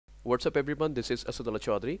What's up everyone, this is Asadullah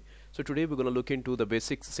Chaudhary. So today we're going to look into the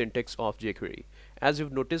basic syntax of jQuery. As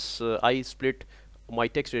you've noticed, I split my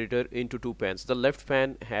text editor into two panes. The left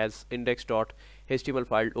pane has index.html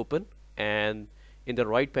file open, and in the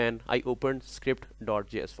right pane I opened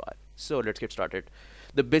script.js file. So let's get started.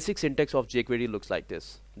 The basic syntax of jQuery looks like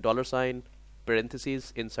this: $,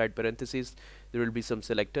 parentheses, inside parentheses there will be some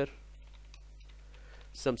selector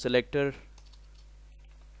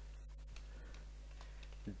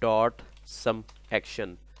dot some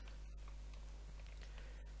action.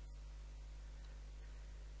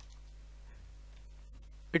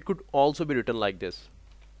 It could also be written like this: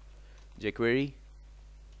 jQuery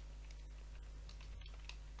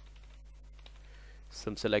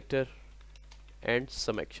some selector and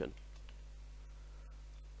some action.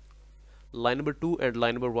 Line number 2 and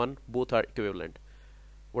line number 1 both are equivalent.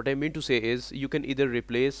 What I mean to say is you can either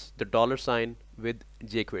replace the $sign with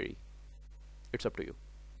jQuery. It's up to you.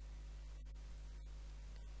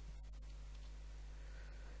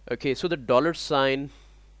 Okay, so the $sign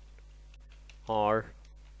or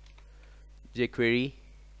jQuery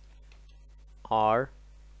are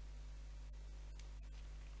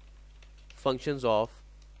functions of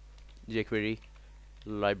jQuery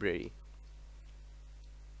library.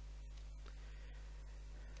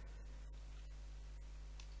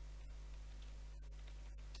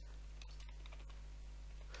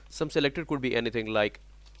 Some selector could be anything like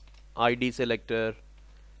ID selector,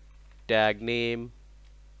 tag name,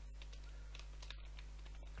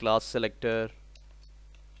 class selector,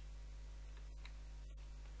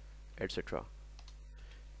 etc.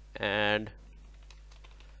 And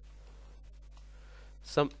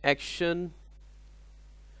some action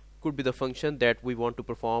could be the function that we want to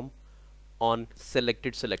perform on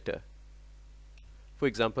selected selector. For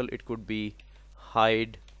example, it could be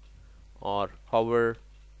hide or hover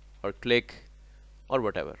or click or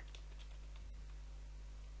whatever.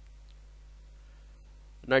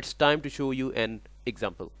 Now it's time to show you an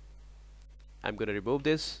example. I'm going to remove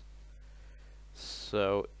this.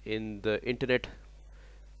 So in the internet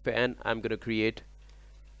pane, I'm going to create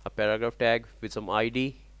a paragraph tag with some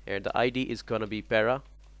ID, and the ID is going to be para.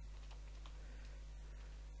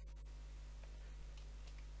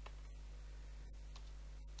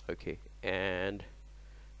 Okay, and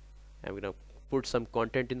I'm going to put some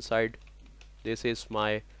content inside. This is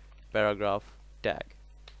my paragraph tag.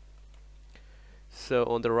 So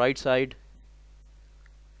on the right side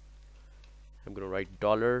I'm going to write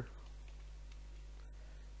 $,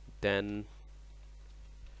 then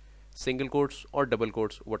single quotes or double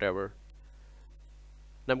quotes, whatever.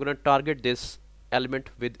 Now I'm going to target this element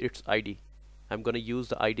with its ID. I'm going to use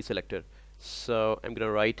the ID selector. So I'm going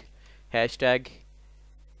to write hashtag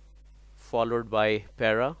followed by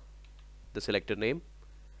para, the selector name,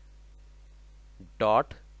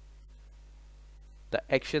 dot the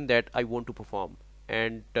action that I want to perform.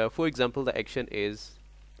 And for example, the action is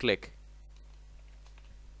click.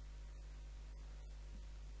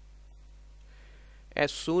 As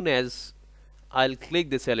soon as I'll click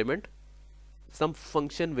this element, some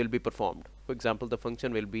function will be performed. For example, the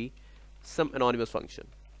function will be some anonymous function.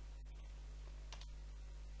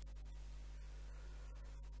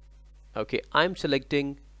 Okay, I'm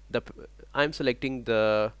selecting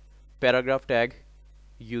the paragraph tag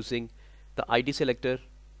using the ID selector.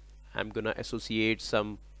 I'm gonna associate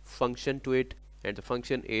some function to it, and the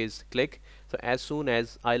function is click. So as soon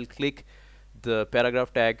as I'll click the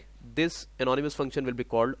paragraph tag, this anonymous function will be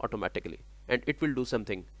called automatically and it will do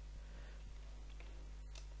something.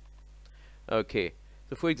 Okay,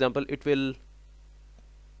 so for example, it will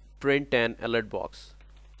print an alert box.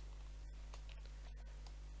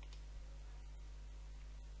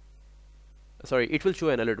 Sorry, it will show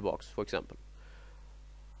an alert box. For example,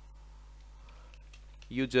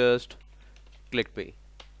 you just clicked me.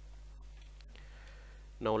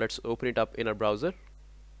 Now let's open it up in our browser.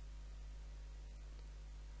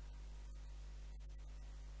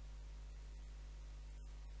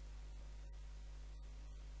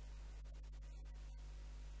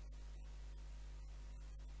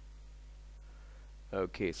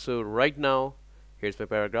 Okay, so right now here's my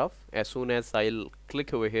paragraph. As soon as I'll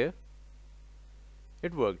click over here,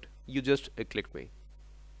 it worked. You just clicked me.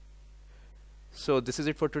 So this is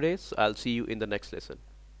it for today. So I'll see you in the next lesson.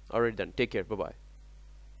 Alright then, take care. Bye bye.